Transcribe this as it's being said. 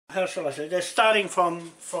how shall I say, they're starting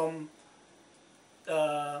from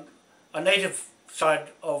a native side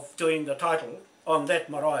of doing the title on that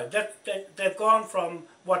marae. They've gone from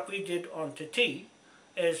what we did on Te Ti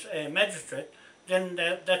as a magistrate, then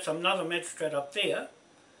that's another magistrate up there,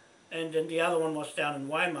 and then the other one was down in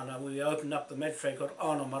Waimana where we opened up the magistrate court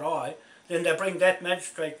on a marae. Then they bring that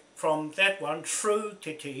magistrate from that one through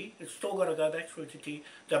Te Ti, it's still got to go back through Te Ti.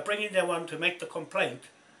 They're bringing that one to make the complaint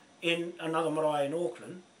in another marae in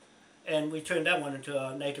Auckland, and we turned that one into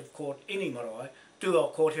a native court, any marae, do our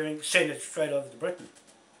court hearing, send it straight over to Britain.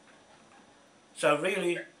 So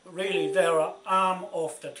really they're an arm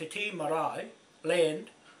of the Te Ti marae land,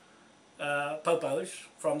 popos,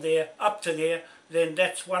 from there up to there. Then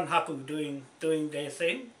that's one hapu doing their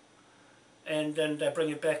thing, and then they bring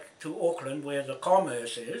it back to Auckland where the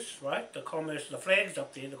commerce is, right? The commerce, the flag's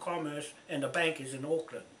up there, the commerce, and the bank is in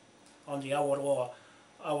Auckland on the Awaroa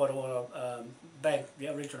Bank, the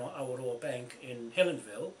original Awaroa Bank in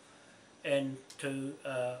Helensville, and to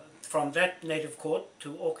from that native court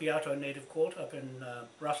to Okiato Native Court up in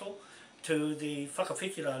Russell, to the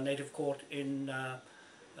Whakawhitira Native Court in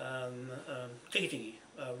Tikitiki,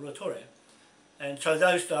 Ruatoria. And so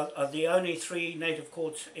those are the only three native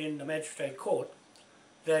courts in the magistrate court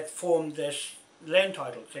that form this land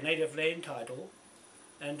title, the native land title,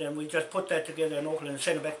 and then we just put that together in Auckland and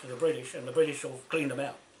send it back to the British, and the British will clean them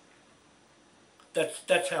out.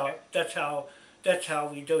 That's how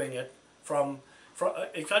we're doing it.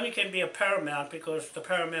 It only can be a paramount because the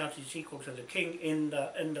paramount is equal to the king in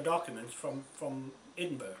the documents from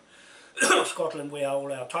Edinburgh, Scotland, where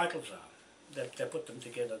all our titles are. They put them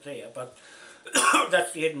together there, but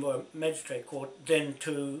that's the Edinburgh Magistrate Court. Then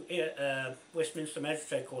to Westminster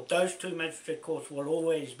Magistrate Court. Those two magistrate courts will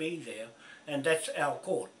always be there, and that's our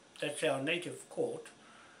court. That's our native court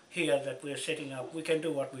here that we're setting up. We can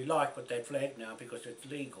do what we like with that flag now because it's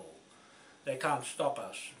legal. They can't stop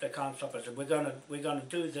us. They can't stop us. And we're gonna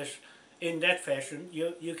do this in that fashion.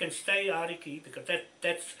 You can stay Ariki because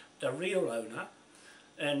that's the real owner,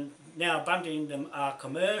 and now Bundy and them are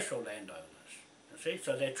commercial landowners. See?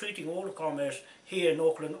 So they're treating all the commerce here in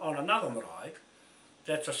Auckland on another marae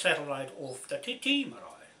that's a satellite of the Te Ti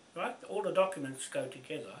marae, right? All the documents go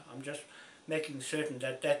together. I'm just making certain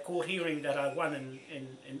that that court hearing that I won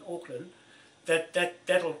in Auckland,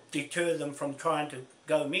 that'll deter them from trying to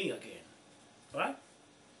go me again, right?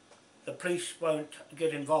 The police won't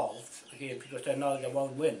get involved again because they know they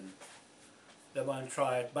won't win. They won't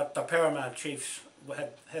try it, but the paramount chiefs will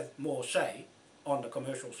have more say on the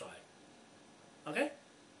commercial side. Okay?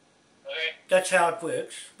 Okay. That's how it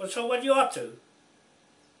works. But so what are you up to?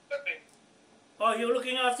 Nothing. Oh, you're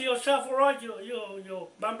looking after yourself, all right? You're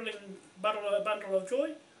bumbling bundle of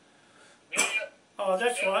joy? Yeah. Oh,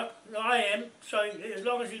 that's right. I am. So as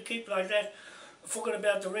long as you keep like that, forget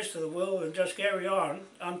about the rest of the world and just carry on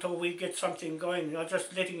until we get something going. I'm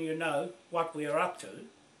just letting you know what we're up to.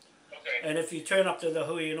 Okay. And if you turn up to the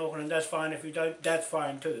hui in Auckland, that's fine. If you don't, that's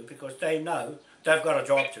fine too, because they know they've got a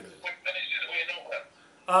job to do.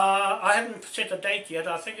 I haven't set a date yet.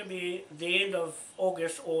 I think it'll be the end of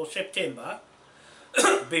August or September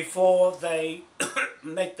before they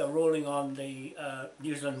make the ruling on the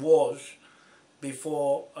New Zealand wars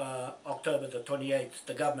before October the 28th.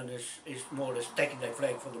 The government is more or less taking their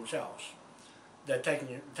flag for themselves. They're taking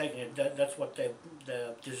it. That's what they've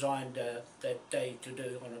designed that day to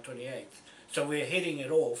do on the 28th. So we're heading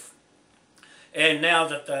it off. And now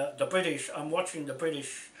that the British, I'm watching the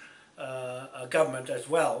British government as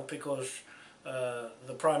well, because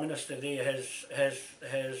the Prime Minister there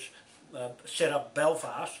has set up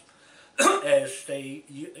Belfast as the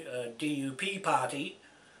DUP party,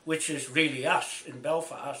 which is really us in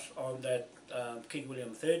Belfast on that King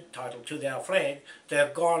William III title to our flag.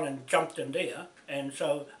 They've gone and jumped in there, and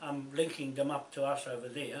so I'm linking them up to us over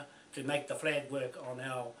there to make the flag work on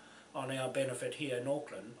our benefit here in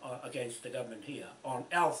Auckland against the government here, on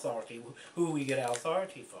our authority, who we get our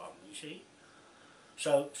authority from, you see.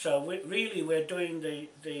 So we're doing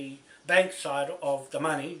the bank side of the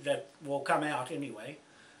money that will come out anyway.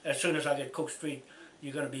 As soon as I get Cook Street,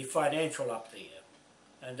 you're going to be financial up there.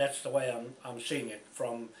 And that's the way I'm seeing it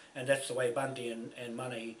from, and that's the way Bundy and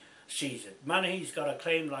Money sees it. Money's got a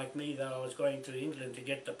claim like me that I was going to England to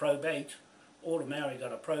get the probate. All the Maori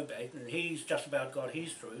got a probate, and he's just about got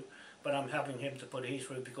his through, but I'm helping him to put his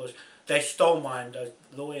through because they stole mine. The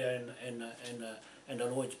lawyer and the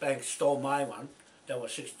Lloyd's Bank stole my one. That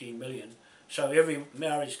was 16 million. So every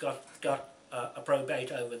Maori's got a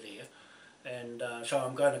probate over there. And so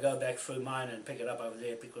I'm going to go back through mine and pick it up over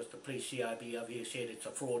there because the police CIB over here said it's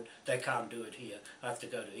a fraud. They can't do it here. I have to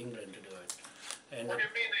go to England to do it. And what do you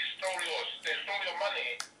mean they stole yours? They stole your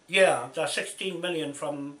money? Yeah, the 16 million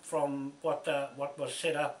from what was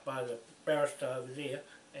set up by the barrister over there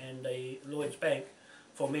and the Lloyd's Bank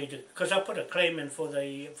for me to, because I put a claim in for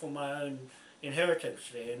my own inheritance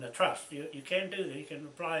there in the trust. You can do that. You can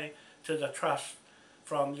apply to the trust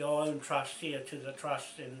from your own trust here to the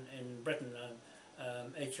trust in Britain,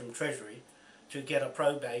 HM Treasury, to get a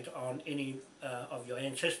probate on any of your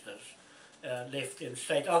ancestors left in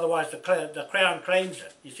state. Otherwise the Crown claims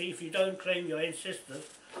it. You see, if you don't claim your ancestors'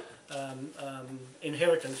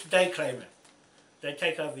 inheritance, they claim it. They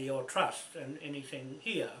take over your trust, and anything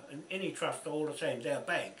here, and any trust are all the same. They're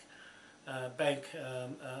bank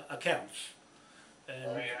accounts.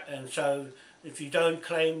 And so if you don't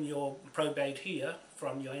claim your probate here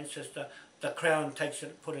from your ancestor, the Crown takes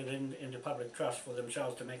it, put it in the public trust for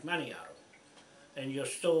themselves to make money out of it. And you're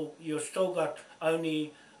still got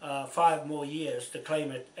only 5 more years to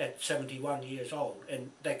claim it at 71 years old,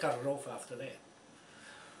 and they cut it off after that.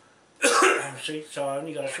 See, so I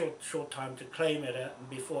only got a short time to claim it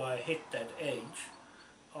before I hit that age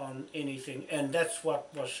on anything, and that's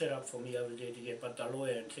what was set up for me over there to get. But the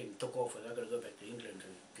lawyer and thing took off, and I got to go back to England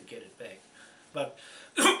to get it back. But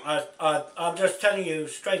I'm just telling you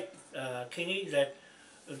straight, Kingi, that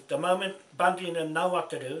at the moment Bundy and them know what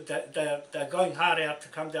to do. They're going hard out to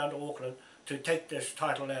come down to Auckland to take this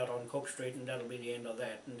title out on Cook Street, and that'll be the end of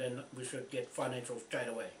that. And then we should get financial straight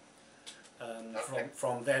away.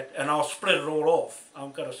 From that, and I'll split it all off.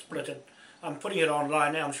 I'm going to split it. I'm putting it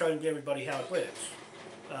online now. I'm showing everybody how it works,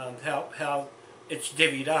 how it's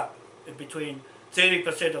divvied up between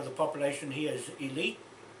 30% of the population here is elite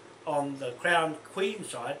on the Crown Queen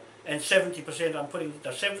side, and 70%. I'm putting the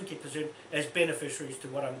 70% as beneficiaries to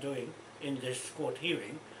what I'm doing in this court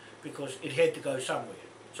hearing, because it had to go somewhere.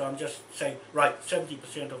 So I'm just saying, right,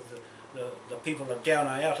 70% of the people are down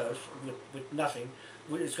Iatos with nothing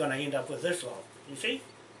is going to end up with this lot, you see?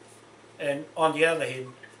 And on the other hand,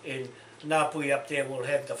 in Ngāpui up there will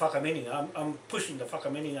have the whakamininga. I'm pushing the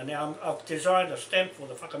whakamininga now. I've designed a stamp for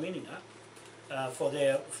the whakamininga for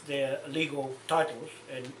their legal titles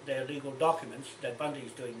and their legal documents that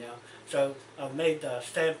Bundy's doing now. So I've made the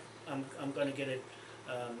stamp. I'm going to get it,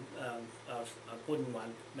 a wooden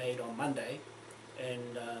one made on Monday,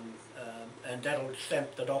 and that'll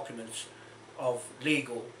stamp the documents of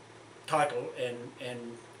legal title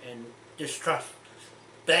and distrust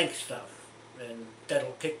bank stuff, and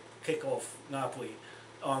that'll kick off Ngāpui.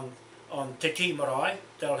 On Te Marae,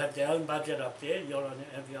 they'll have their own budget up there. You'll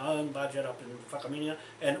have your own budget up in Whakamininga,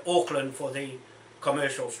 and Auckland for the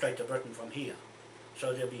commercial straight to Britain from here.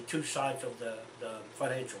 So there'll be 2 sides of the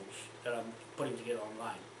financials that I'm putting together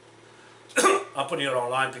online. I'm putting it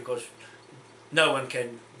online because no one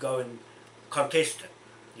can go and contest it,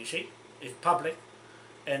 you see? It's public,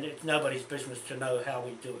 and it's nobody's business to know how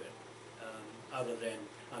we do it, other than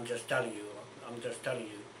I'm just telling you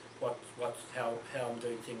how I'm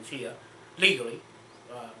doing things here legally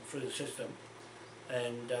through the system,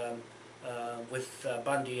 and with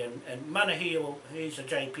Bundy and Manahi, he's a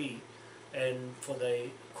JP, and for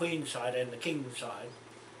the Queen side and the King side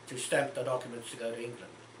to stamp the documents to go to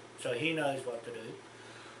England, so he knows what to do.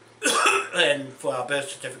 And for our birth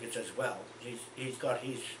certificates as well, he's got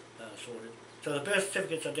his sorted. So the birth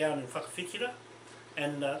certificates are down in Whakawhitira,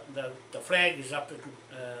 and the flag is up in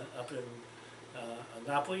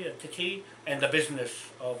Ngāpui at Te, and the business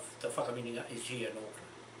of the whakamininga is here in Auckland.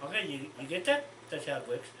 Okay, you get that? That's how it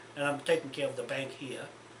works. And I'm taking care of the bank here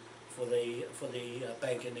for the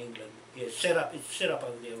bank in England. Yeah, it's set up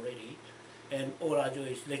over there already, and all I do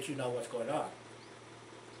is let you know what's going on.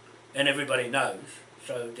 And everybody knows,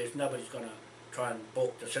 so there's nobody's going to try and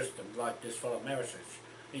balk the system like this fellow Marae says.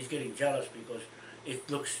 He's getting jealous because it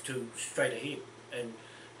looks too straight ahead,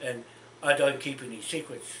 and I don't keep any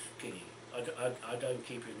secrets, Kingi. I don't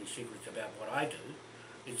keep any secrets about what I do.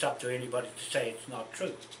 It's up to anybody to say it's not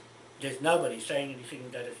true. There's nobody saying anything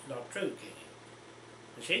that it's not true, Kingi.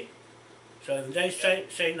 You see? So if they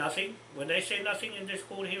say nothing, when they say nothing in this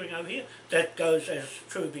court hearing over here, that goes as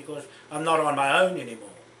true because I'm not on my own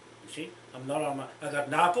anymore. You see? I'm not on my... I got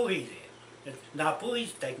Ngāpui there.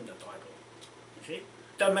 Ngāpui's taking the title. You see?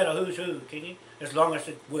 Doesn't matter who's who, Kingi, as long as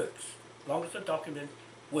it works. As long as the document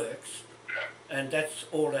works, and that's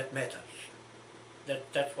all that matters.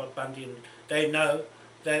 That's what Bundy and they know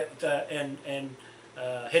that and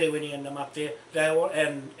Herewini and them up there, they all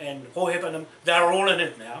and Hohepa and them, they're all in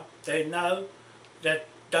it now. They know that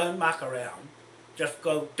don't muck around, just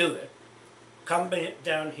go do it. Come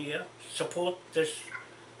down here, support this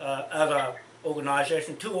other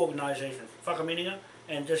organisation, 2 organisations, Whakamininga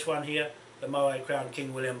and this one here, the Marae Crown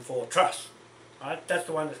King William IV Trust. Right? That's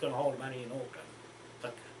the one that's going to hold money in Auckland.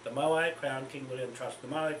 But The Marae Crown King William Trust. The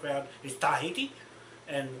Marae Crown is Tahiti,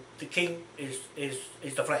 and the King is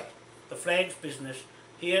the flag. The flag's business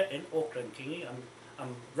here in Auckland, Kingi.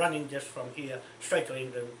 I'm running this from here straight to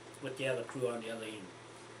England with the other crew on the other end.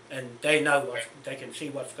 And they know they can see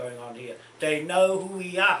what's going on here. They know who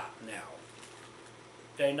we are now.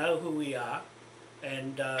 They know who we are,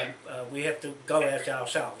 and we have to go as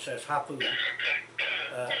ourselves, as hapu.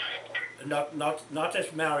 Not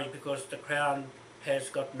as Maori, because the Crown has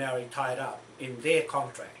got Maori tied up in their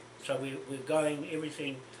contract. So we're going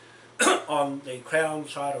everything on the Crown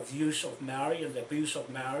side of use of Maori and the abuse of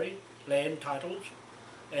Maori land titles,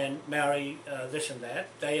 and Maori this and that.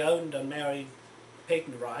 They own the Maori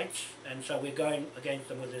patent rights, and so we're going against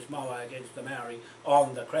them with this moa against the Maori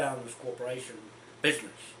on the Crown's corporation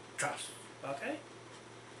business trust. Okay?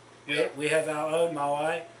 We have our own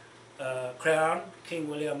Marae Crown King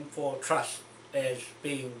William for trust as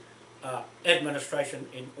being administration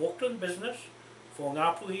in Auckland business for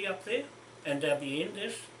Ngāpuhi up there, and they'll be in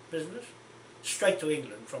this business straight to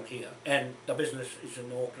England from here, and the business is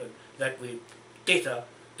in Auckland that we deter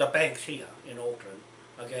the banks here in Auckland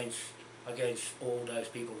against all those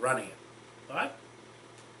people running it, right?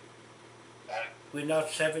 We're not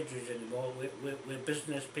savages anymore, we're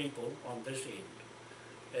business people on this end,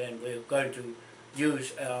 and we're going to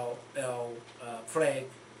use our flag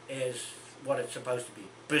as what it's supposed to be,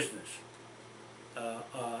 business.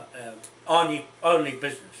 Only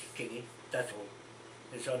business, Kingi, that's all.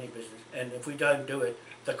 It's only business, and if we don't do it,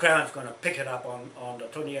 the Crown's going to pick it up on the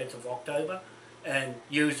 28th of October and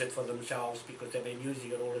use it for themselves, because they've been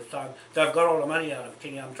using it all this time. They've got all the money out of it,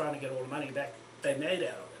 Kingi. I'm trying to get all the money back they made out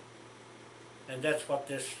of it. And that's what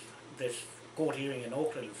this court hearing in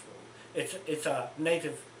Auckland is for. It's a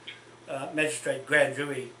native magistrate grand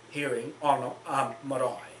jury hearing on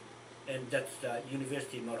Marae, and that's the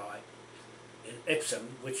University Marae in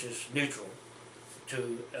Epsom, which is neutral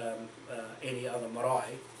to any other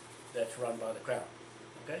marae that's run by the Crown.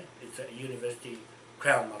 Okay, it's a University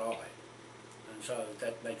Crown Marae, and so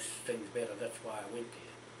that makes things better. That's why I went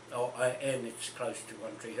there. Oh, and it's close to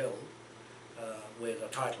One Tree Hill, where the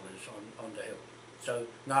title is on the hill. So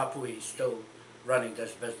Ngāpuhi is still running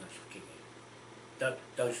this business, Kingi.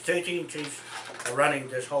 Those 13 chiefs are running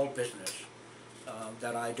this whole business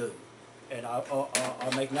that I do, and I'll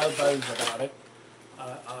make no bones about it.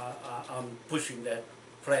 I'm pushing that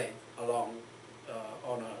flag along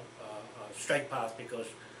on a straight path, because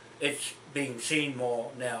it's being seen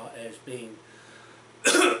more now as being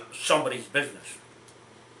somebody's business.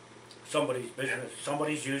 Somebody's business.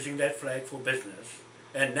 Somebody's using that flag for business,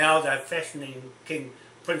 and now they're fashioning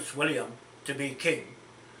Prince William to be king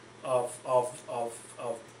of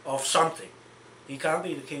something. He can't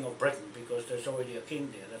be the king of Britain, because there's already a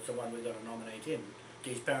king there. That's the one we're going to nominate him.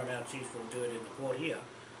 These paramount chiefs will do it in the court here.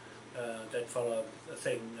 That fellow, the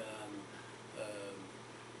thing,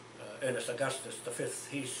 Ernest Augustus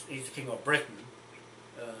V, he's the king of Britain,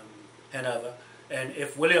 Hanover. And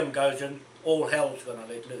if William goes in, all hell's going to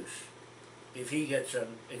let loose. If he gets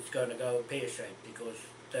in, it's going to go pear-shaped, because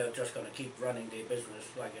they're just going to keep running their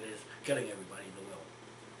business like it is, killing everybody in the world.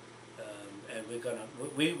 And we're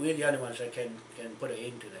the only ones that can put an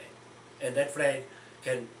end to that. And that flag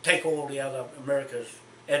can take all the other America's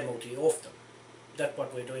admiralty off them. That's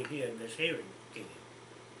what we're doing here in this hearing, Kingi.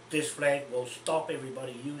 This flag will stop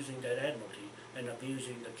everybody using that admiralty and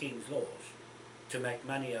abusing the King's laws to make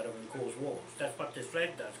money out of and cause wars. That's what this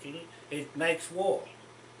flag does, Kingi. It makes war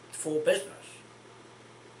for business.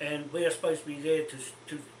 And we're supposed to be there to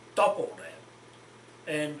stop all that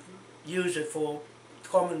and use it for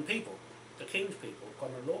common people, the King's people,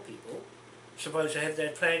 common law people, supposed to have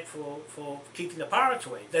that flag for keeping the pirates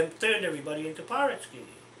away. They've turned everybody into pirates,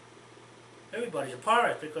 Kingi. Everybody's a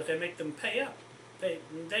pirate because they make them pay up. They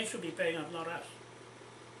should be paying up, not us.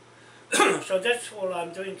 So that's all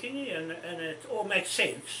I'm doing, Kingi, and it all makes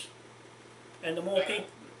sense. And the more people,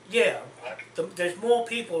 yeah, there's more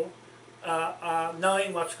people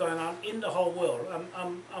knowing what's going on in the whole world.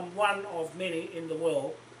 I'm one of many in the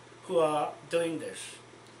world who are doing this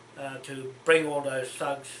to bring all those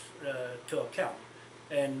thugs to account.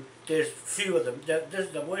 And there's few of them. This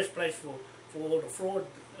is the worst place for all the fraud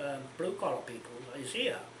blue collar people is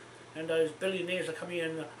here. And those billionaires are coming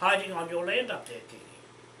in hiding on your land up there, Kingi.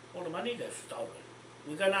 All the money they've stolen.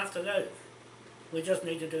 We're going after those. We just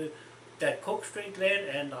need to do that Cook Street land,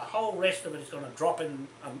 and the whole rest of it is going to drop in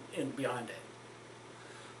behind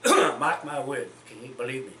that. Mark my word, Kingi,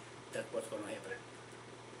 believe me, that's what's going to happen.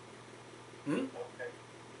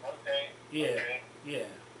 Okay. Yeah, Okay. yeah.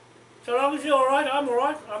 So long as you're alright, I'm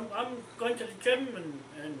alright. I'm going to the gym and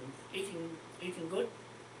eating good.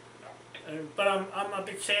 But I'm a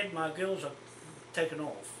bit sad my girls are taken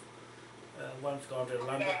off. One's gone to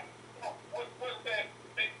London. What's that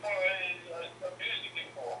big boy abusing you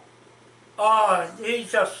for? Oh,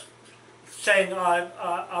 he's just saying I'm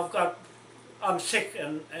sick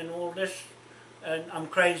and all this, and I'm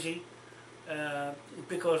crazy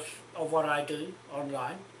because of what I do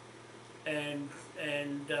online, and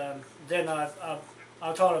then I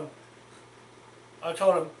told him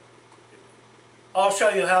I'll show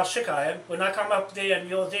you how sick I am. When I come up there and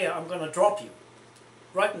you're there, I'm going to drop you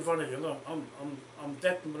right in front of you. I'm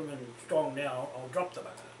that strong now. I'll drop the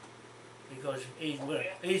bugger because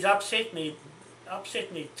he's upset me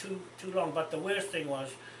too long. But the worst thing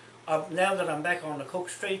was, now that I'm back on the Cook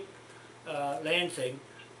Street land thing,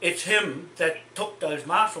 it's him that took those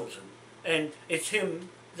marshals in, and it's him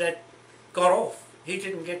that got off. He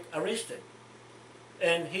didn't get arrested,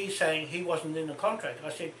 and he's saying he wasn't in the contract. I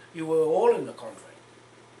said, you were all in the contract.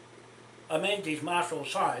 I made these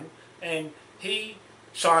marshals sign, and he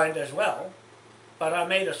signed as well, but I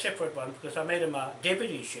made a separate one because I made him a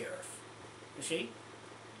deputy sheriff, you see,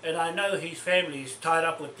 and I know his family is tied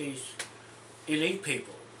up with these elite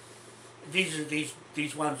people. These are these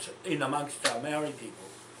ones in amongst our Marae people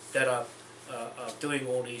that are doing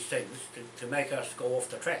all these things to make us go off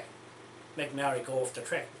the track, make Marae go off the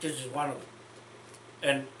track. This is one of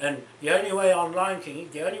them. And the only way online,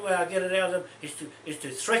 Kingi, the only way I get it out of them is to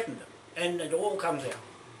threaten them, and it all comes out.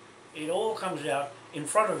 It all comes out in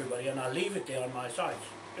front of everybody, and I leave it there on my sites.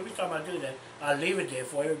 Every time I do that, I leave it there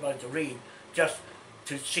for everybody to read, just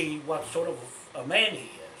to see what sort of a man he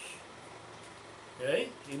is. Yeah?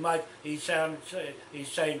 He's saying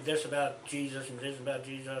this about Jesus and this about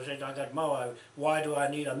Jesus. I said, I got Moa, why do I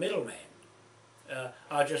need a middleman?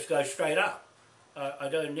 I just go straight up. I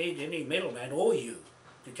don't need any middleman or you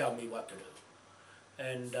to tell me what to do.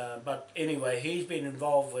 And but anyway, he's been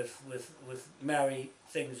involved with Marae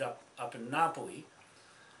things up in Ngāpui,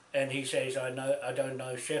 and he says I don't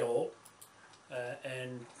know shit all,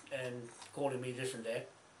 and calling me this and that.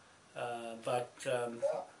 But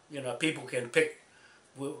you know, people can pick.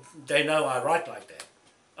 They know I write like that.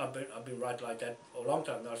 I've been writing like that for a long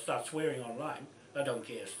time. I start swearing online. I don't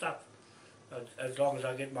care stuff, as long as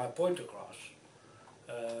I get my point across.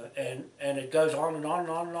 And it goes on and on and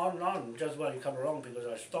on and on and on. Just when he come along because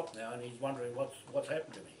I stopped now, and he's wondering what's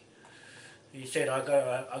happened to me. He said I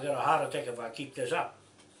got a heart attack if I keep this up.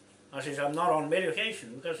 I said I'm not on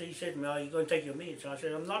medication, because he said, "Well, you're going to take your meds." I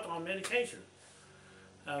said I'm not on medication.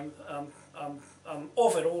 I'm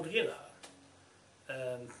off it altogether.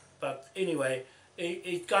 But anyway,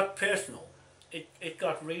 it got personal. It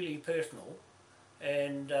got really personal,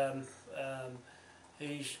 and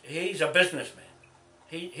he's a businessman.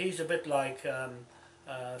 He's a bit like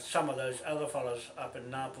some of those other fellas up in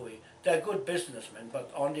Ngāpui. They're good businessmen,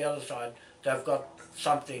 but on the other side, they've got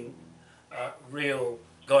something real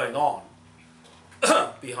going on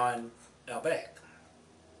behind our back.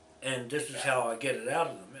 And this is how I get it out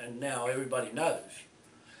of them, and now everybody knows.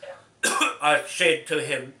 I said to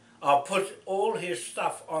him, I'll put all his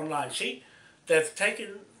stuff online. See, they've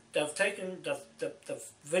taken the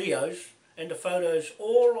videos and the photos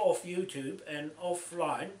all off YouTube and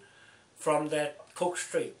offline from that Cook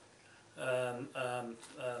Street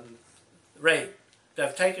raid.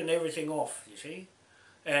 They've taken everything off, you see,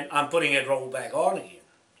 and I'm putting it all back on again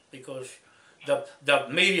because the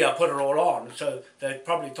media put it all on, so they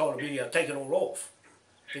probably told the media take it all off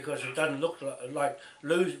because it doesn't look like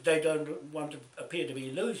they don't want to appear to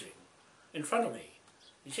be losing in front of me,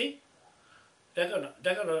 you see. They're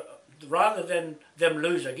gonna rather than them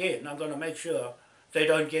lose again, I'm going to make sure they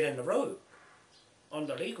don't get in the road on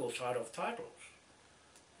the legal side of titles,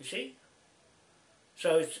 you see.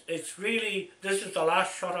 So it's really, this is the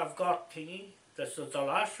last shot I've got, Kingi. This is the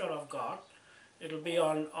last shot I've got. It'll be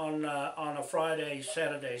on a Friday,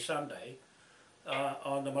 Saturday, Sunday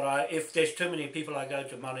on the Marae. If there's too many people, I go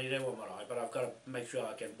to Monetize or Marae, but I've got to make sure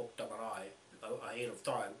I can book the Marae ahead of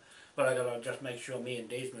time. But I've got to just make sure me and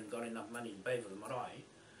Desmond got enough money to pay for the Marae.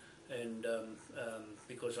 And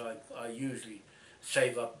because I usually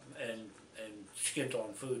save up and skint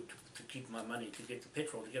on food to keep my money to get the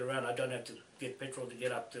petrol to get around. I don't have to get petrol to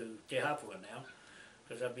get up to Te Hapua now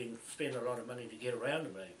because I've been spending a lot of money to get around the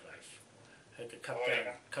bloody place. I had to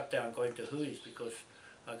cut down going to Hui's because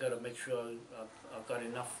I've got to make sure I've got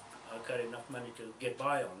enough money to get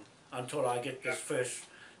by on until I get this first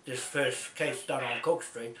case done on Cook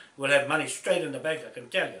Street. We'll have money straight in the bank, I can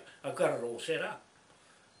tell you. I've got it all set up.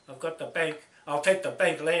 I've got the bank. I'll take the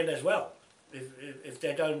bank land as well if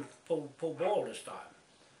they don't pull ball this time.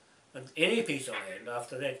 And any piece of land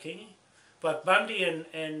after that, Kingi. But Bundy and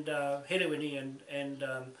Herewini and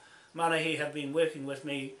Manahi have been working with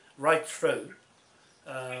me right through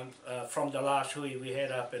from the last hui we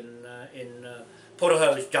had up in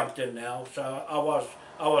Poroho's jumped in now, so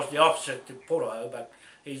I was the opposite to Poroho, but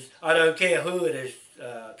I don't care who it is,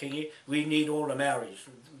 Kingi, we need all the Maoris.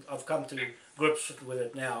 I've come to grips with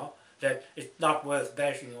it now, that it's not worth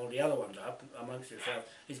bashing all the other ones up amongst yourselves.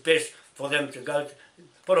 It's best for them to go,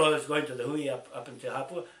 Poroho's going to the hui up into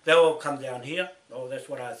Hapua, they'll all come down here, or that's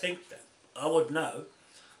what I think. I would know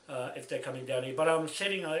if they're coming down here, but I'm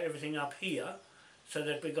setting everything up here so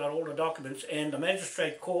that we got all the documents and the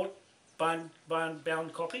magistrate court bound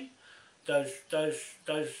copy. Those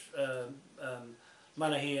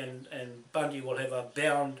Manahi and Bundy will have a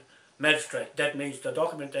bound magistrate. That means the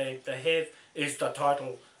document they have is the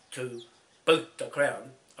title to boot the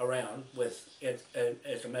Crown around with it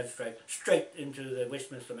as a magistrate straight into the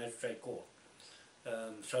Westminster Magistrate Court.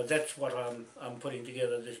 So that's what I'm putting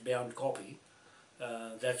together, this bound copy.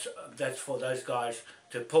 That's for those guys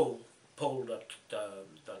to pull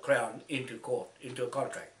the Crown into court, into a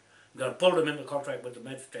contract. I'm going to pull them into contract with the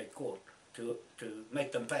Magistrate Court to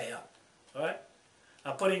make them pay up. All right?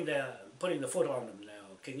 I'm putting the foot on them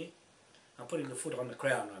now, Kingi. I'm putting the foot on the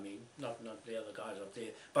Crown, I mean, not the other guys up there.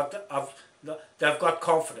 But they've got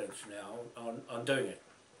confidence now on doing it.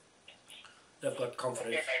 They've got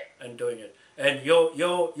confidence in doing it. And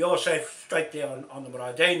you're safe straight there on the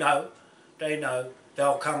Marae. They know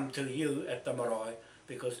they'll come to you at the Marae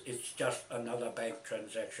because it's just another bank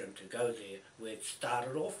transaction to go there where it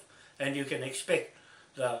started off. And you can expect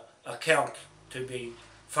the account to be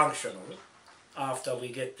functional after we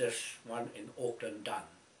get this one in Auckland done.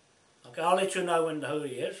 Okay, I'll let you know when the hui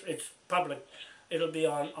is. It's public. It'll be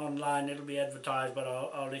online. It'll be advertised, but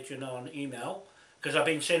I'll let you know on email because I've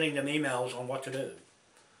been sending them emails on what to do,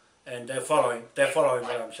 and they're following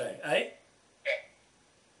what I'm saying. Eh?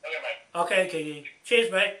 Okay, Kingi.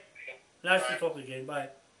 Cheers, mate. Nice to talk again. Bye.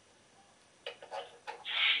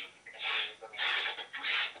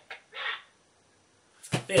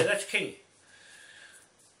 There, that's Kingi.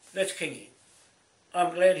 That's Kingi.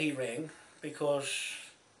 I'm glad he rang because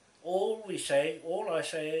all I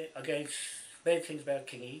say against bad things about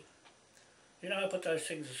Kingi, I put those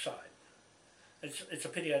things aside. It's a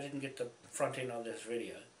pity I didn't get the front end of this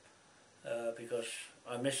video because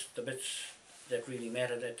I missed the bits that really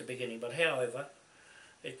mattered at the beginning. But however,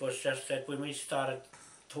 it was just that when we started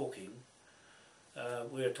talking,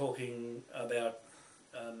 we were talking about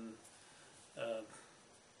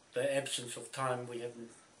the absence of time we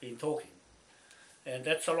haven't been talking. And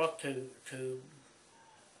that's a lot to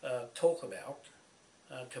talk about,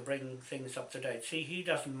 to bring things up to date. See, he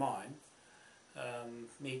doesn't mind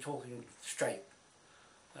me talking straight,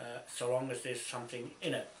 so long as there's something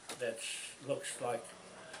in it that looks like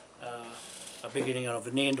a beginning of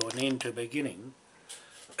an end, or an end to a beginning,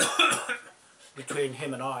 between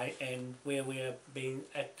him and I, and where we have been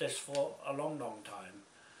at this for a long time.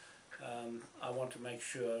 I want to make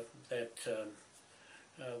sure that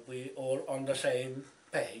we're all on the same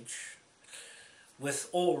page with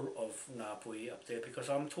all of Ngāpuhi up there, because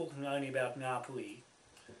I'm talking only about Ngāpuhi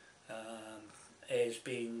as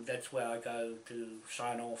being, that's where I go to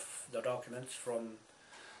sign off the documents from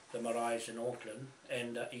the Maraes in Auckland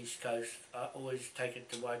and the East Coast. I always take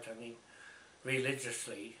it to Waitangi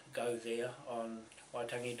religiously, go there on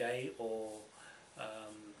Waitangi Day or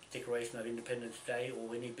Declaration of Independence Day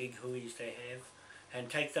or any big huis they have, and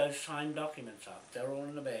take those signed documents up. They're all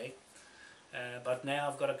in the bag. But now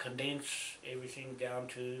I've got to condense everything down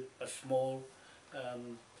to a small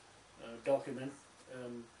document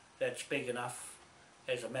that's big enough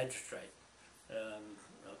as a magistrate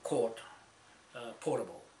court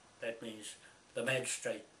portable. That means the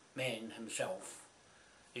magistrate man himself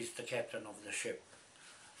is the captain of the ship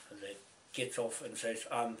that gets off and says,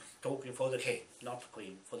 I'm talking for the king, not the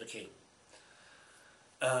queen, for the king.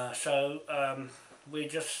 So we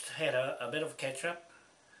just had a bit of catch up,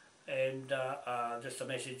 and just a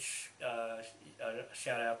message, a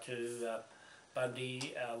shout out to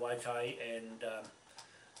Bundy, Waitai and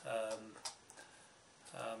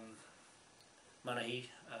Manahi,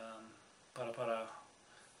 Parapara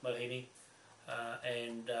Mohini,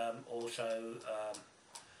 and also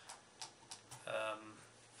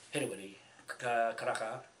Herewiri,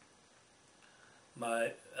 Karaka,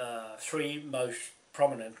 my three most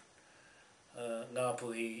prominent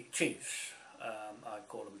Ngāpuhi chiefs. I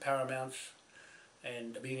call them paramounts,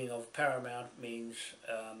 and the meaning of paramount means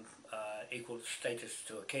equal status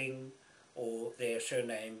to a king, or their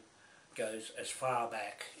surname goes as far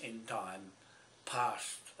back in time,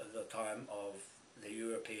 past the time of the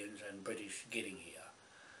Europeans and British getting here.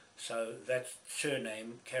 So that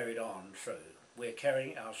surname carried on through. we're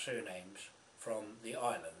carrying our surnames from the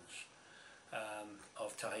islands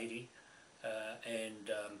of Tahiti and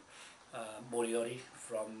Moriori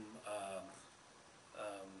from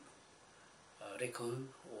Rekuhu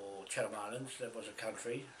or Chatham Islands. That was a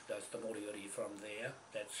country. That's the Moriori from there.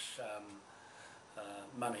 That's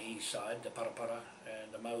Manahi side, the Parapara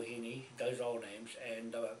and the Mohini, those old names,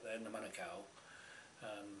 and the Manukau.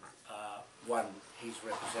 One, he's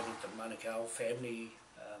representing the Manukau family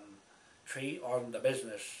tree on the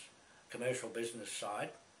business, commercial business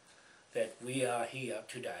side, that we are here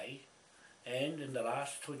today, and in the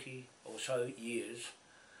last 20 or so years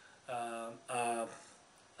are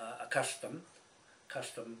a custom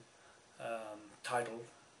title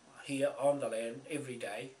here on the land every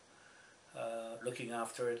day, looking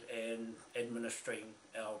after it and administering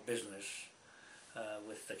our business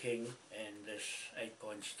with the King and this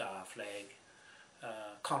 8-point star flag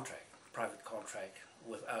contract, private contract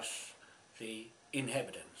with us, the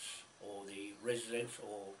inhabitants or the residents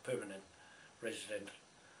or permanent resident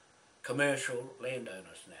commercial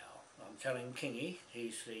landowners now. I'm telling Kingi,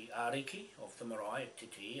 he's the Ariki of the Marae,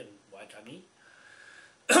 Titi and Waitangi,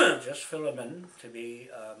 just fill him in to be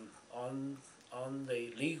on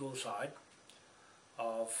the legal side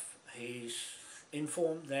of, he's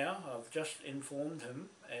informed now, I've just informed him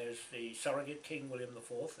as the surrogate King William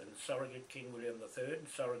IV and surrogate King William III,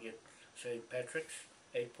 surrogate St. Patrick's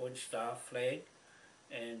 8-point star flag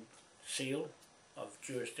and seal of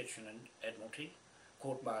jurisdiction and admiralty,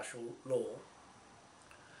 court-martial law,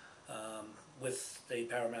 with the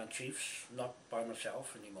paramount chiefs, not by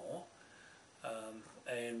myself anymore,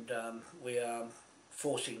 and we are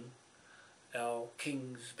forcing our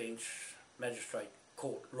King's Bench Magistrate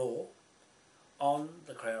Court law on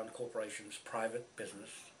the Crown Corporation's private business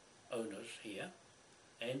owners here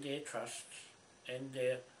and their trusts and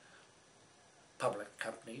their public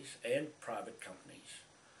companies and private companies.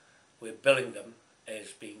 We're billing them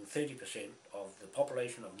as being 30% of the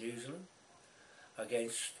population of New Zealand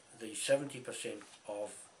against the 70%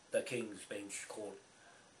 of the King's Bench Court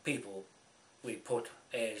people we put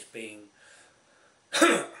as being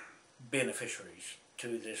beneficiaries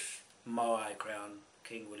to this Marae Crown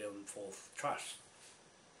King William IV Trust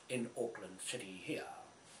in Auckland City here,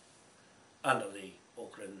 under the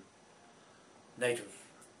Auckland Native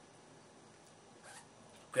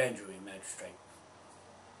Grand Jury Magistrate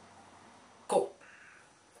Court.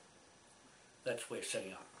 That's where we're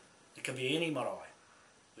setting up. It can be any marae.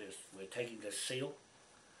 We're taking this seal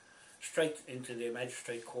straight into their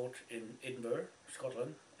Magistrate Court in Edinburgh,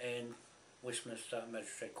 Scotland, and Westminster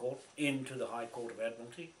Magistrate Court, into the High Court of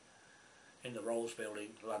Admiralty in the Rolls Building,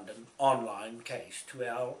 London, online case,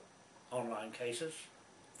 2-hour online cases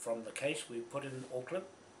from the case we put in Auckland.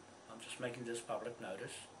 I'm just making this public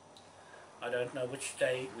notice. I don't know which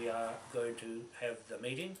day we are going to have the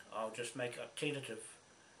meeting. I'll just make a tentative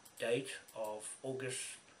date of August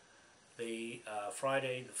the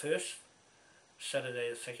Friday the 1st, Saturday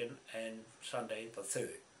the 2nd and Sunday the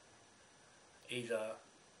 3rd. Either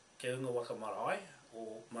Te Unga Waka Marae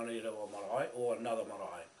or Manirawa Marae or another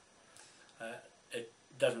marae. It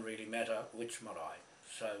doesn't really matter which marae.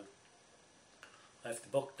 So I have to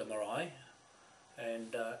book the marae,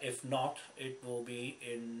 and if not, it will be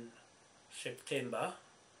in September,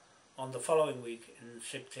 on the following week in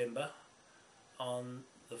September, on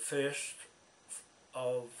the 1st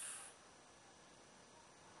of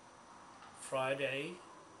Friday,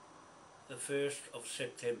 the 1st of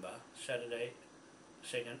September, Saturday,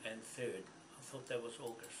 2nd and 3rd. I thought that was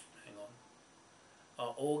August, hang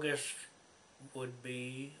on. August would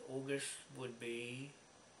be,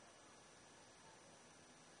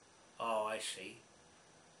 oh I see,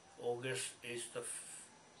 August is the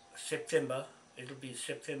September, it'll be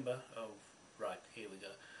September, oh right, here we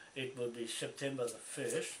go. It will be September the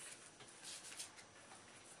 1st,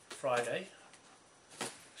 Friday,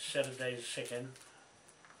 Saturday the 2nd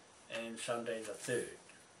and Sunday the 3rd.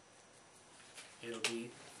 It'll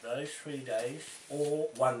be those 3 days or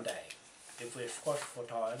 1 day. If we're squashed for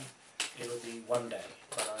time, it'll be 1 day,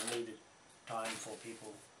 but I needed time for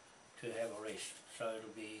people to have a rest. So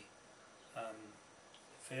it'll be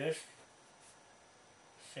 1st,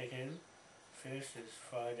 2nd, 1st is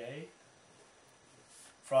Friday.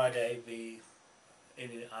 Friday be in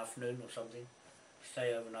the afternoon or something,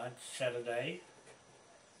 stay overnight. Saturday,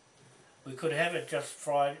 we could have it just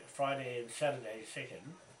Friday and Saturday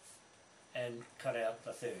 2nd and cut out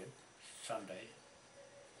the 3rd, Sunday.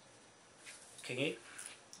 Kingi,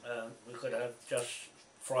 we could have just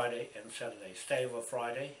Friday and Saturday, stay over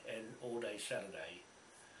Friday and all day Saturday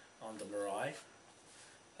on the Marae,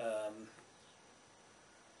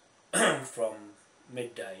 from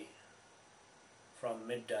midday from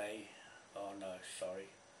midday, oh no, sorry,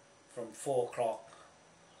 from 4 o'clock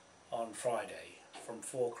on Friday. From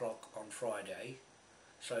 4 o'clock on Friday,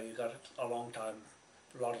 so you got a long time,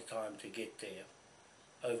 a lot of time to get there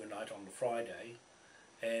overnight on the Friday,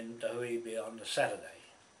 and the hui be on the Saturday,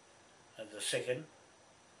 the 2nd,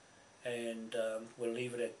 and we'll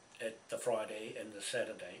leave it at the Friday and the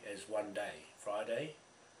Saturday as one day. Friday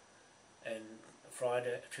and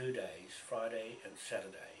Friday, 2 days, Friday and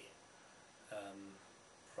Saturday.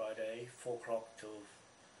 Friday 4 o'clock till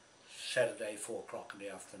Saturday 4 o'clock in the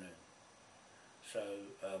afternoon. So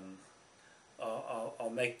I'll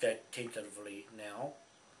make that tentatively now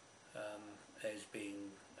as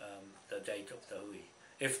being the date of the hui.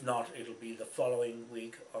 If not, it'll be the following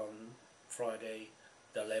week on Friday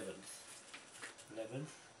the 11th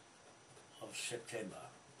of September.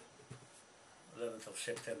 11th of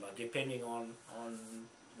September, depending on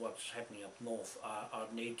what's happening up north.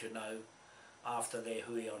 I'd need to know after their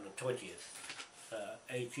hui on the 20th,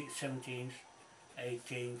 18th, 17th,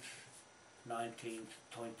 18th, 19th,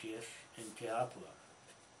 20th in Te Hapua.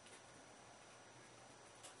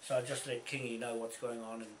 So I just let Kingi know what's going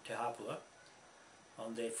on in Te Hapua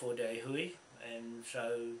on their 4-day hui, and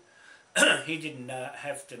so he didn't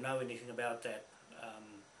have to know anything about that,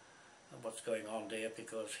 what's going on there,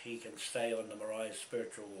 because he can stay on the Marae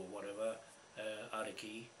spiritual or whatever,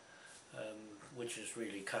 ariki, which is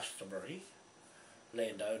really customary,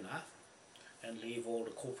 landowner, and leave all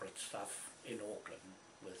the corporate stuff in Auckland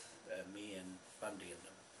with me and Bundy and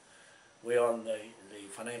them. We're on the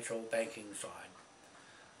financial banking side,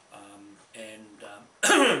 and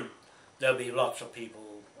there'll be lots of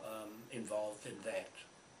people involved in that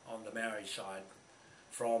on the Marae side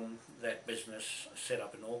from that business set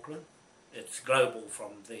up in Auckland. It's global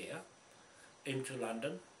from there into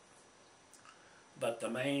London, but the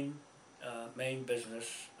main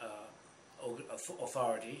business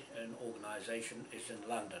authority and organisation is in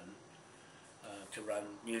London to run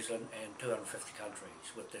New Zealand and 250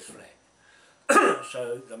 countries with this flag.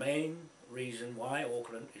 So the main reason why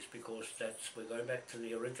Auckland is because we're going back to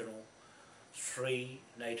the original 3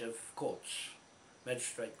 native courts,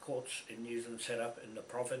 magistrate courts in New Zealand set up in the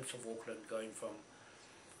province of Auckland, going from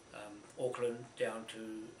Auckland down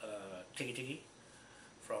to Tikitiki,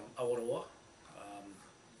 from Aotearoa,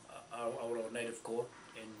 Aotearoa Native Court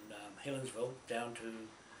in Helensville, down to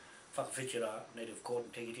Whakawhitira Native Court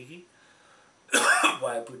in Tikitiki,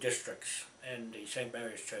 Waiapu districts, and the St.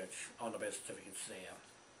 Mary's Church on the birth certificates there.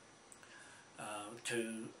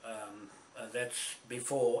 That's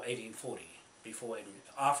before 1840.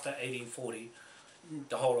 After 1840,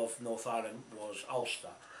 the whole of North Island was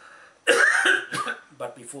Ulster.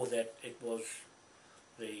 But before that, it was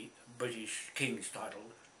the British King's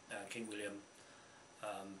title, King William,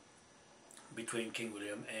 between King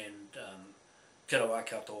William and Te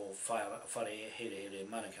Rawakato Whare Here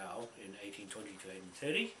Manukau in 1820 to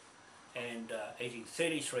 1830, and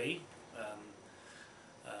 1833,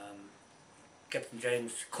 Captain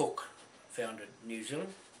James Cook founded New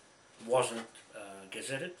Zealand. Wasn't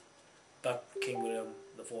gazetted, but King William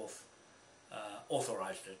IV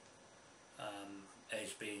authorised it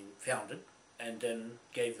as being founded, and then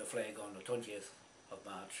gave the flag on the 20th of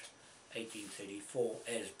March 1834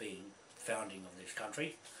 as being founding of this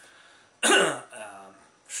country,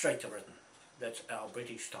 straight to Britain. That's our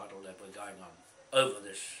British title that we're going on, over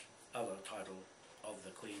this other title of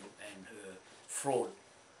the Queen and her fraud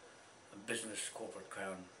business corporate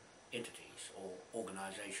crown entities or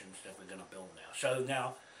organisations that we're going to build now. So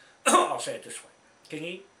now, I'll say it this way.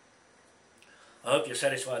 Kingi, I hope you're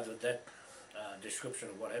satisfied with that description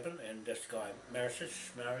of what happened, and this guy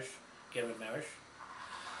Kevin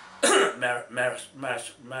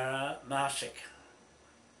Marsick,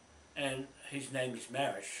 and his name is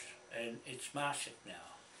Marish, and it's Marsick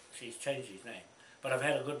now. So he's changed his name. But I've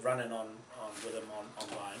had a good run-in with him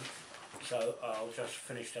online, so I'll just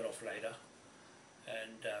finish that off later.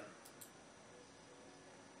 And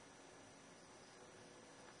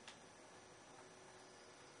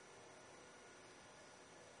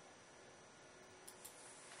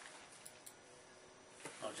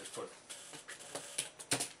I'll just put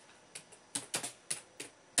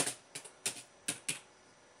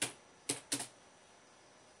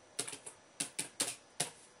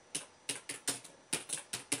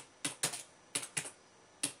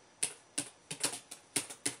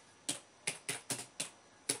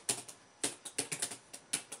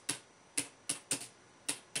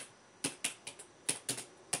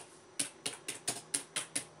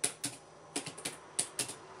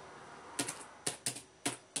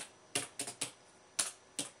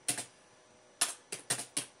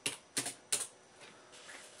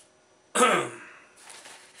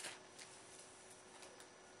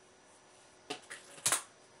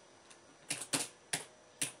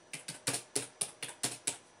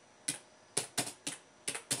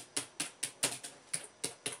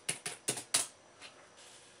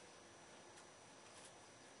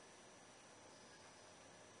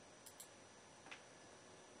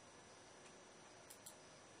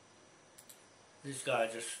this guy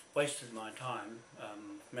just wasted my time,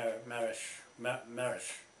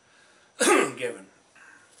 Maris Gavin.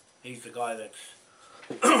 He's the guy that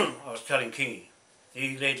I was telling Kingi.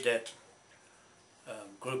 He led that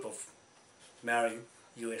group of Marae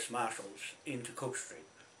US Marshals into Cook Street.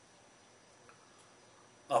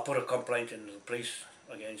 I put a complaint in the police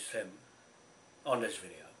against him on this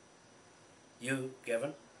video. You,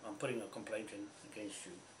 Gavin, I'm putting a complaint in against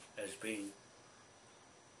you as being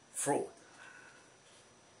fraud.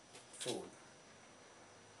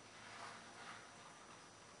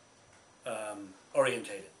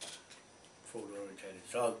 Orientated. Fraud orientated.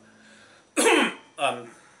 So I'm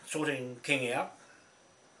sorting Kingi out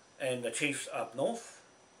and the chiefs up north.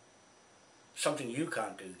 Something you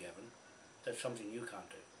can't do, Gavin. That's something you can't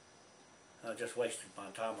do. I just wasted my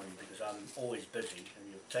time on you because I'm always busy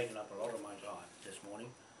and you've taken up a lot of my time this morning.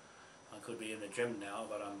 I could be in the gym now,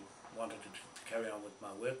 but I wanted to carry on with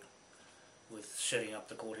my work, with setting up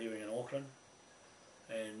the court hearing in Auckland,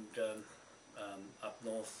 and up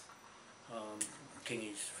north,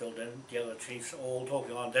 Kingi's filled in, the other chiefs all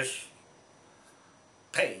talking on this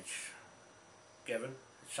page. Gavin,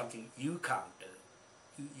 it's something you can't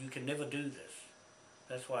do. You can never do this.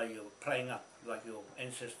 That's why you're playing up like your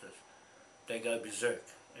ancestors. They go berserk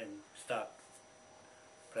and start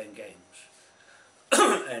playing games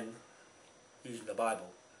and using the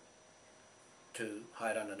Bible to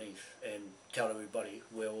hide underneath and tell everybody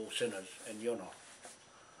we're all sinners and you're not.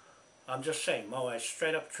 I'm just saying, Moai,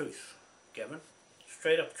 straight up truth, Gavin.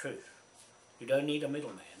 Straight up truth. You don't need a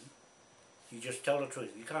middleman. You just tell the truth.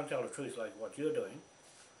 If you can't tell the truth like what you're doing,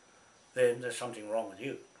 then there's something wrong with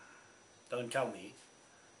you. Don't tell me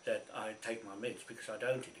that I take my meds because I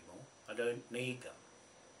don't anymore. I don't need them.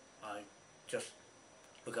 I just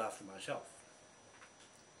look after myself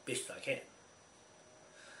best I can.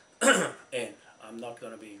 And I'm not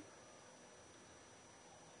going to be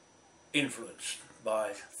influenced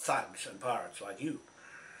by thugs and pirates like you.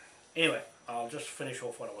 Anyway, I'll just finish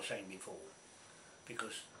off what I was saying before,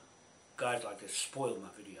 because guys like this spoil my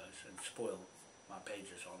videos and spoil my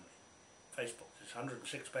pages on Facebook. There's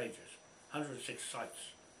 106 pages, 106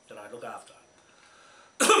 sites that I look after.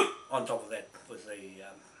 On top of that, with the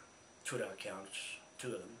Twitter accounts, 2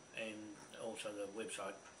 of them, and also the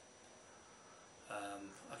website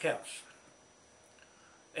accounts,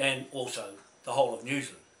 and also the whole of New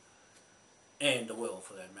Zealand and the world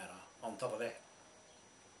for that matter on top of that,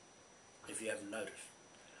 if you haven't noticed.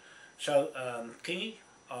 So Kingi,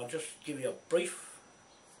 I'll just give you a brief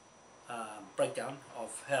breakdown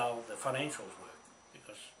of how the financials work,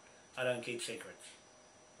 because I don't keep secrets,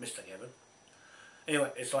 Mr. Gavin.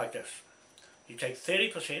 Anyway, it's like this. You take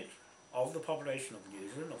 30% of the population of New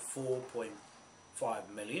Zealand, of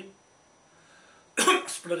 4.5 million,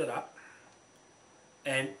 split it up,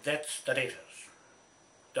 and that's the debtors.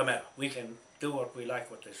 Don't matter. We can do what we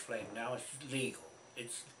like with this flag now. It's legal.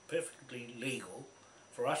 It's perfectly legal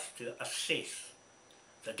for us to assess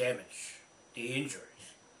the damage, the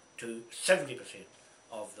injuries, to 70%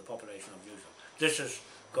 of the population of New Zealand. This is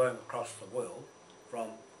going across the world from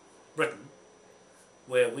Britain,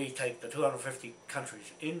 where we take the 250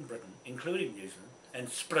 countries in Britain, including New Zealand, and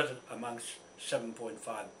split it amongst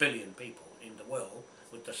 7.5 billion people in the world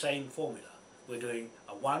with the same formula. We're doing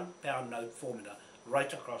a £1 note formula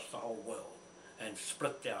right across the whole world and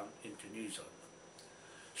split down into New Zealand.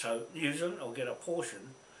 So New Zealand will get a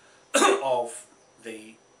portion of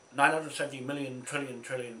the 970 million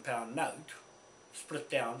trillion pound note split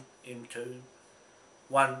down into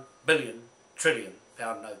 1 billion trillion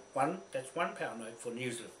pound note. That's £1 note for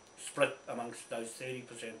New Zealand, split amongst those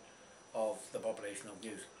 30% of the population of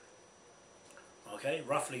New Zealand. Okay,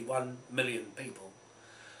 roughly 1 million people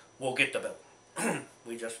will get the bill.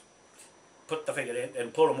 We just put the figure in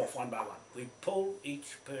and pull them off one by one. We pull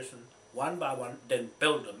each person one by one, then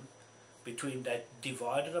build them between that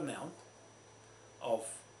divided amount of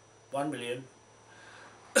 1 million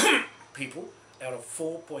people out of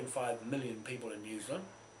 4.5 million people in New Zealand,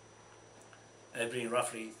 as being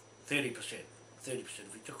roughly 30%. 30%.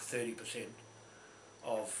 If we took 30%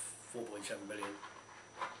 of 4.7 million,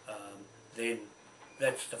 then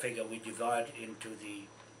that's the figure we divide into the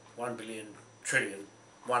 1 billion trillion,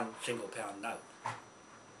 one single pound note.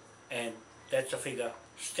 And that's a figure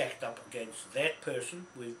stacked up against that person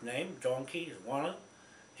we've named, John Key, is one of them.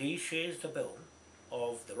 He shares the bill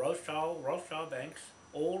of the Rothschild banks,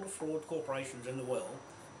 all the fraud corporations in the world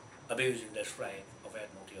abusing this flag of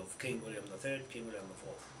Admiralty of King William III, King William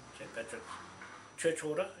IV, St. Patrick's Church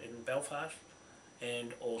Order in Belfast,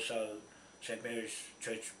 and also St. Mary's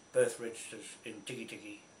Church birth registers in Tiki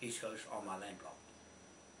Tiki, East Coast, on my land block.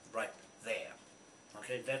 Right there.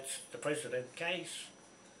 Okay, that's the precedent case.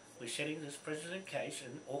 We're setting this precedent case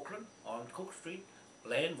in Auckland on Cook Street.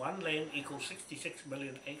 One land equals 66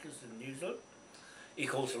 million acres in New Zealand,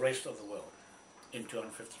 equals the rest of the world in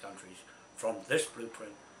 250 countries, from this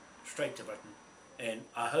blueprint straight to Britain. And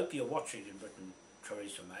I hope you're watching in Britain,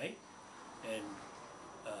 Theresa May and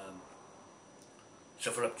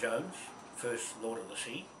Sir Philip Jones, First Lord of the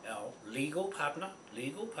Sea, our legal partner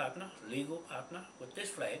with this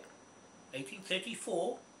flag,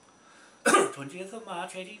 1834, 20th of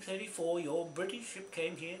March 1834, your British ship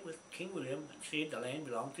came here with King William and said the land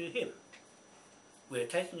belonged to him. We're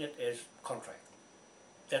taking it as contract.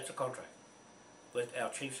 That's a contract. With our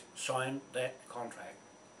chiefs signed that contract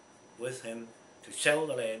with him to sell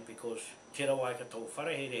the land because Te Rawaikato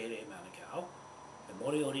Wharehere Manukau, the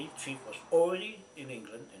Moriori chief, was already in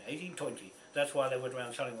England in 1820. That's why they went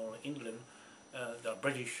around selling all England, the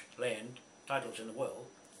British land titles in the world,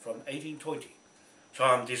 from 1820. So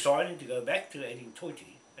I'm deciding to go back to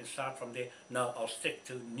 1820 and start from there. No, I'll stick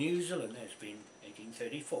to New Zealand as being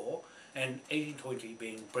 1834 and 1820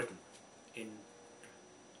 being Britain in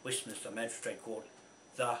Westminster Magistrate Court.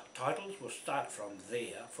 The titles will start from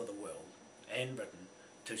there for the world and Britain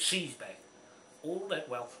to seize back all that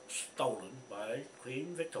wealth stolen by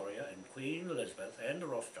Queen Victoria and Queen Elizabeth and the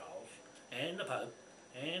Rothschilds and the Pope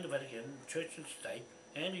and the Vatican, Church and State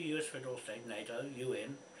and the US Federal State, NATO,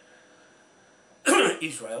 UN,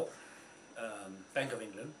 Israel, Bank of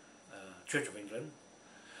England, Church of England,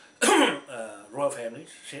 royal families,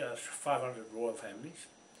 500 royal families,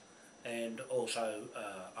 and also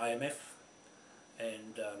IMF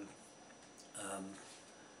and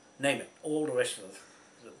name it, all the rest of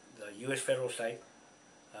the US Federal State,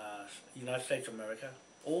 United States of America,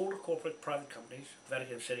 all the corporate private companies,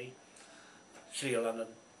 Vatican City, City of London,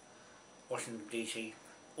 Washington DC,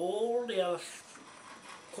 all the other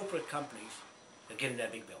corporate companies are getting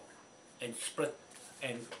that big bill and split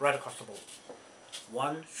and right across the board.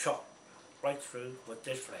 One shot right through with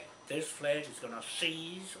this flag. This flag is going to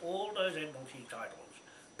seize all those Admiralty titles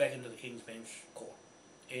back into the King's Bench Court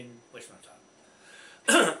in Westminster.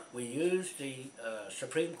 We use the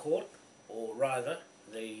Supreme Court, or rather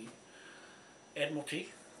the Admiralty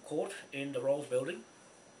Court in the Rolls Building,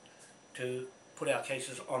 to put our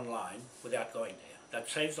cases online without going there. That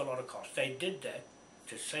saves a lot of costs. They did that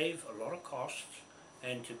to save a lot of costs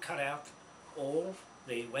and to cut out all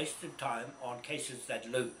the wasted time on cases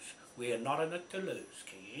that lose. We are not in it to lose,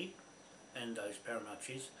 Kingi and those paramount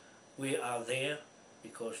chiefs. We are there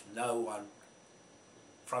because no one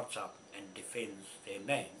fronts up and defends their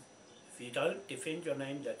name. If you don't defend your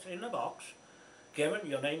name that's in the box, Gavin,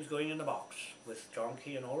 your name's going in the box with John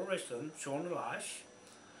Key and all the rest of them, Sean Elias,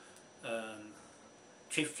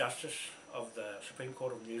 Chief Justice of the Supreme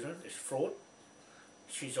Court of New Zealand is fraud.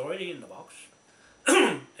 She's already in the box.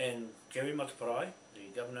 And Jerry Mataparai,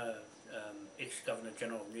 the Governor, ex-Governor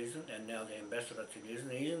General of New Zealand and now the Ambassador to New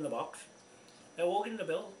Zealand, he's in the box. They're all in the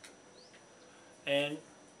bill. And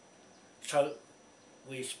so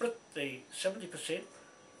we split the 70%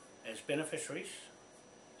 as beneficiaries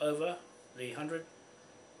over the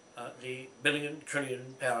the billion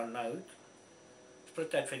trillion pound note,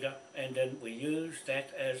 split that figure, and then we use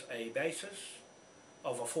that as a basis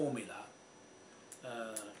of a formula.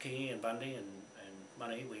 Kingi and Bundy and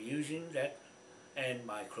Money, we're using that, and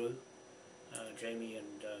my crew, Jamie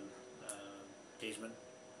and Desmond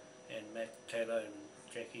and Matt Taylor and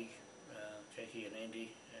Jackie and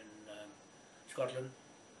Andy in Scotland,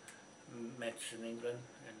 Matt's in England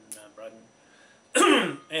and Braden,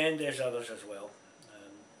 and there's others as well,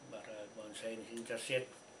 but I won't say anything just yet.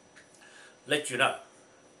 Let you know,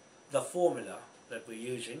 the formula that we're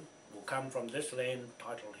using will come from this land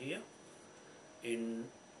title here in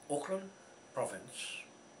Auckland Province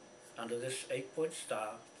under this 8-point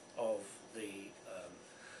star of the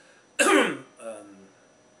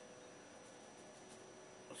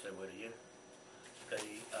what's that word again?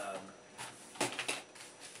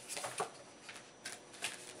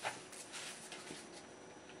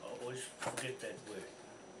 I always forget that word.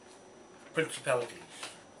 Principalities.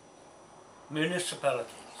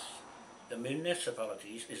 Municipalities. The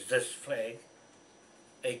municipalities is this flag,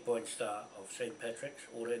 8-point star of St. Patrick's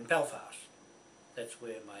Order in Belfast. That's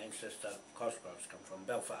where my ancestor Cosgroves come from,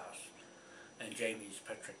 Belfast. And Jamie's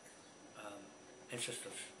Patrick,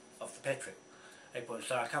 ancestors of the Patrick 8-point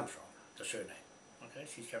star comes from, the surname. Okay,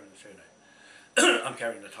 she's carrying the surname. I'm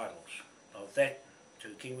carrying the titles of that to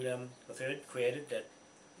King William III, created that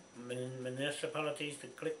municipalities to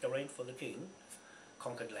collect the rent for the king,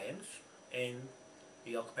 conquered lands, and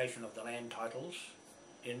the occupation of the land titles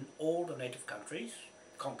in all the native countries,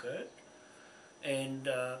 conquered, and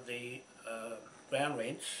the ground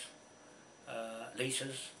rents,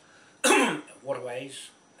 leases, waterways,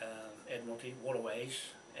 Admiralty waterways,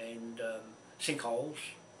 and sinkholes,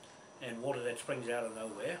 and water that springs out of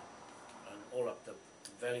nowhere, and all up the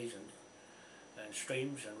valleys and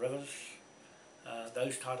streams and rivers.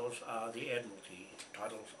 Those titles are the Admiralty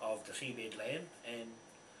titles of the seabed land and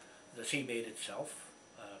the seabed itself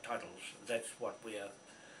titles. That's what we are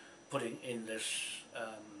putting in this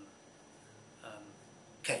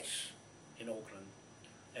case in Auckland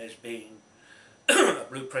as being a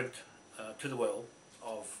blueprint to the world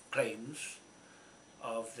of claims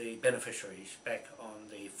of the beneficiaries back on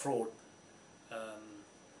the fraud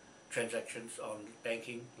transactions on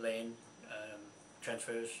banking, land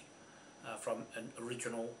transfers from an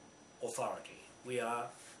original authority. We are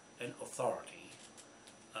an authority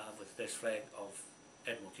with this flag of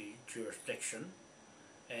Admiralty jurisdiction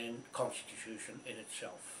and constitution in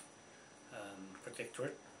itself.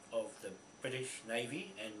 Protectorate of the British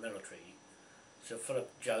Navy and military. Sir Philip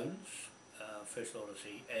Jones, First Lord of the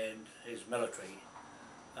Sea, and his military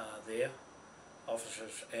there,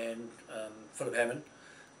 officers, and Philip Hammond,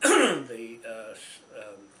 the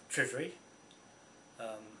Treasury,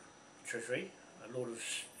 Lord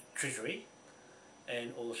of Treasury,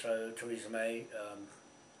 and also Theresa May,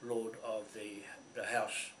 Lord of the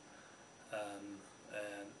House,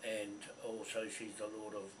 and also she's the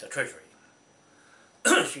Lord of the Treasury.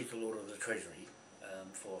 She's the Lord of the Treasury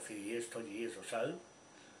for a few years, 20 years or so,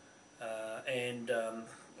 and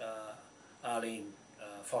Arlene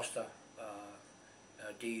Foster,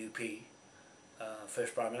 DUP,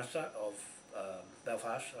 First Prime Minister of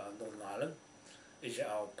Belfast, Northern Ireland, is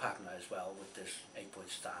our partner as well with this 8-point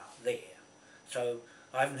star there. So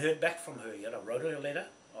I haven't heard back from her yet. I wrote her a letter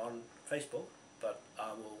on Facebook, but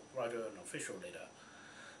I will write her an official letter.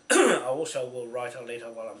 I also will write a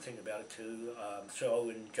letter while I'm thinking about it to Sir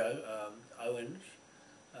Owens,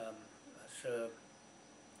 Sir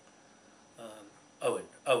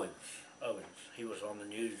Owens. He was on the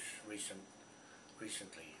news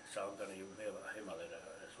recently, so I'm going to give him a letter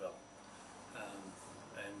as well,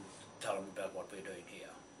 and tell him about what we're doing here.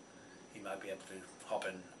 He might be able to hop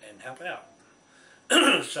in and help out.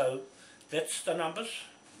 So that's the numbers.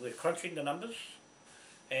 We're crunching the numbers,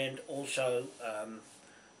 and also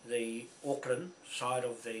the Auckland side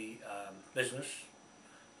of the business,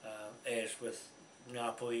 as with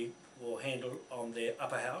Ngāpui, will handle on their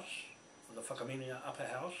upper house, the Whakaminenga upper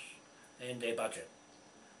house, and their budget.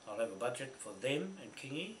 I'll have a budget for them and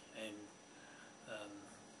Kingi and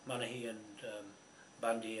Manahi and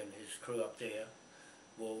Bundy and his crew up there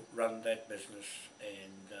will run that business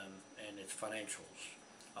and its financials.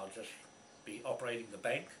 I'll just be operating the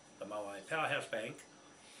bank, the Marae Powerhouse Bank,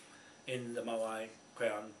 in the Marae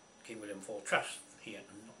Crown King William IV Trust here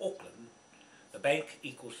in Auckland. The bank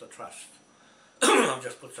equals the trust. I'll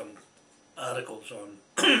just put some articles on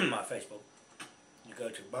my Facebook. You go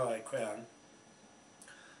to Marae Crown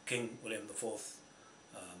King William IV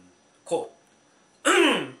court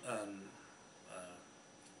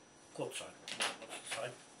court site. What's the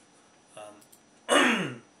site?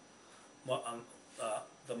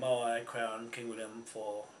 The Marae Crown King William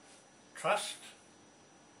IV Trust,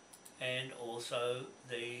 and also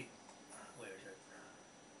the, where is it?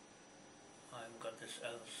 I haven't got this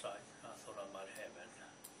other site. I thought I might have it.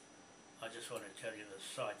 I just want to tell you the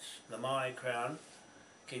sites. The Marae Crown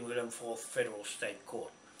King William IV Federal State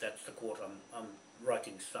Court. That's the court I'm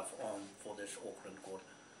writing stuff on for this Auckland court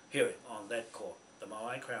hearing, on that court. The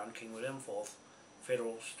Marae Crown King William IV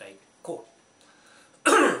Federal State Court.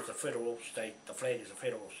 It's a federal state, the flag is a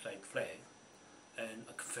federal state flag, and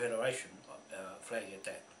a confederation flag at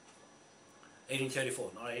that.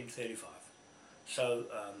 1834, not 1835. So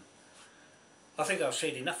I think I've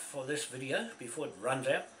said enough for this video before it runs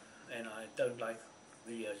out, and I don't like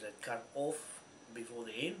videos that cut off before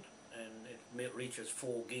the end and it reaches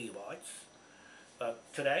 4 gigabytes. But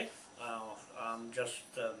today I'm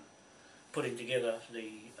just putting together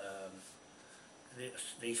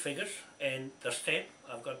these figures and the stamp.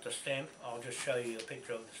 I've got the stamp. I'll just show you a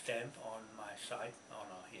picture of the stamp on my site. Oh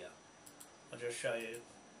no, here. I'll just show you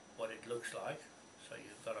what it looks like so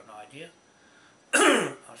you've got an idea.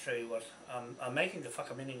 I'll show you what I'm making the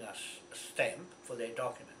Whakaminenga stamp for their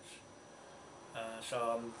documents. So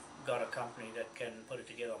I've got a company that can put it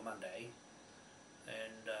together on Monday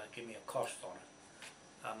and give me a cost on it.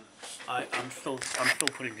 I'm still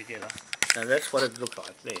putting together. Now that's what it looks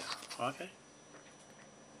like there. Okay.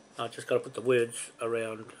 I just got to put the words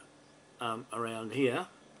around here.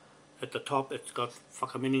 At the top, it's got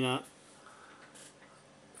Whakaminenga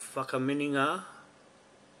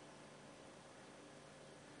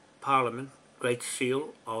Parliament Great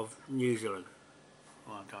Seal of New Zealand.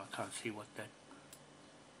 Well, I can't see what that...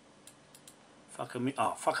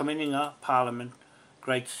 Whakamininga Parliament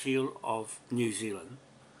Great Seal of New Zealand.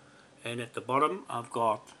 And at the bottom I've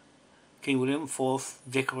got King William IV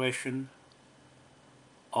Declaration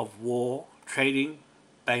of War Trading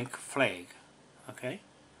Bank Flag. Okay?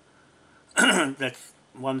 That's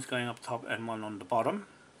one's going up top and one on the bottom.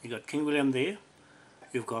 You got King William there.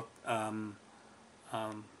 You've got Hongi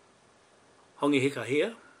Hika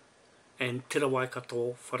here, and Te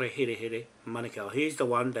Waikato Wharehere Manukau. He's the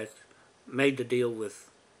one that made the deal with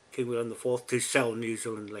King William IV to sell New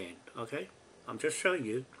Zealand land. Okay, I'm just showing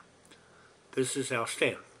you. This is our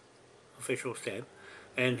stamp, official stamp,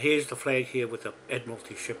 and here's the flag here with the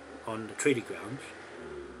Admiralty ship on the treaty grounds,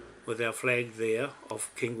 with our flag there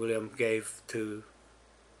of King William gave to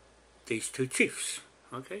these two chiefs.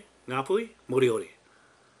 Okay, Ngāpui, Moriori.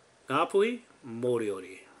 Ngāpui,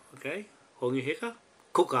 Moriori. Okay, Hongi Hika,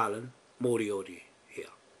 Cook Island, Moriori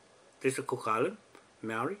here. This is Cook Island,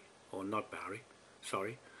 Maori, or not Maori,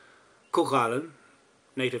 sorry. Cook Island,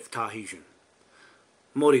 native Tahitian.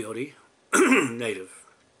 Moriori, native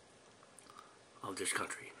of this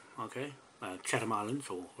country. Okay, Chatham Islands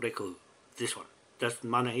or Reku, this one. That's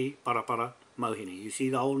Manahi, Parapara, Mohini. You see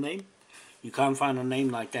the old name? You can't find a name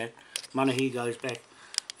like that. Manahi goes back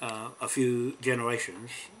a few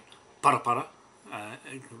generations. Parapara,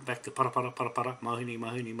 back to Parapara, Parapara, Mohini,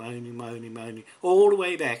 Mohini, Mohini, Mohini, Mohini, all the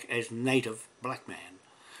way back as native black man.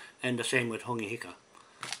 And the same with Hongi Hika.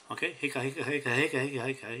 Okay, Hika, Hika, Hika, Hika, Hika,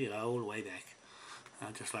 Hika, you know, all the way back.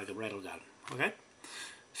 Just like a rattle gun. Okay,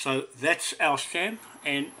 so that's our stamp,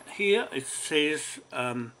 and here it says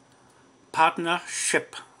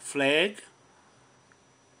partnership flag,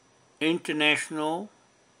 international,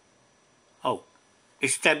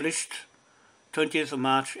 established 20th of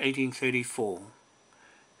March 1834,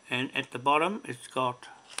 and at the bottom it's got,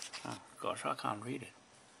 oh gosh, I can't read it.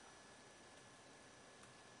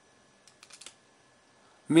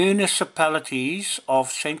 Municipalities of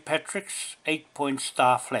St. Patrick's 8-point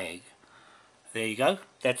star flag. There you go.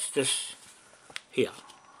 That's this here.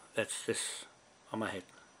 That's this on my head.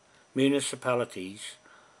 Municipalities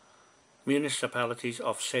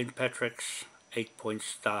of St. Patrick's 8-point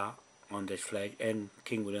star on this flag, and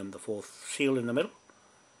King William IV seal in the middle,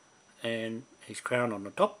 and his crown on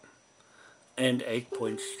the top, and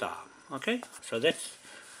 8-point star. Okay, so that's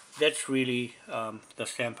really the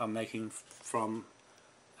stamp I'm making from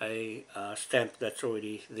a stamp that's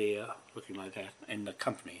already there, looking like that, in the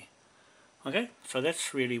company. Okay, so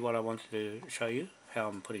that's really what I wanted to show you, how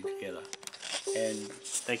I'm putting together, and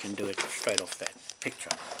they can do it straight off that picture.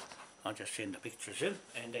 I'll just send the pictures in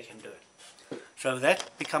and they can do it. So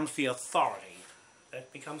that becomes the authority.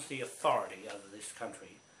 That becomes the authority over this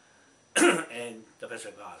country and the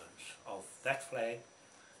Pacific Islands, of that flag,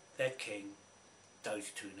 that king, those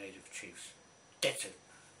two native chiefs. That's it.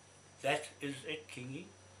 That is it, Kingi.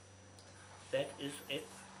 That is it.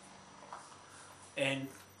 And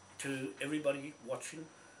to everybody watching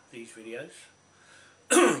these videos,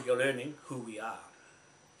 you're learning who we are.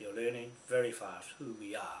 You're learning very fast who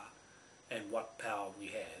we are and what power we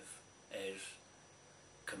have as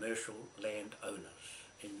commercial land owners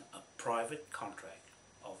in a private contract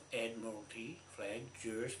of Admiralty flag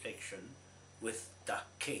jurisdiction with the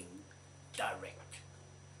King direct.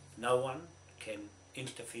 No one can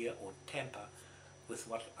interfere or tamper with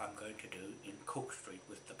what I'm going to do in Cook Street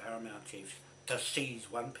with the Paramount Chiefs to seize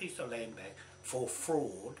one piece of land back for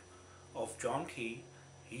fraud of John Key,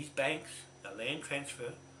 his banks, the land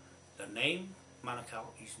transfer. The name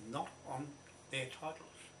Manukau is not on their titles,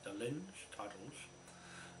 the Lynn's titles.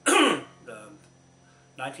 The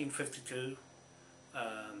 1952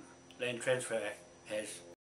 Land Transfer Act has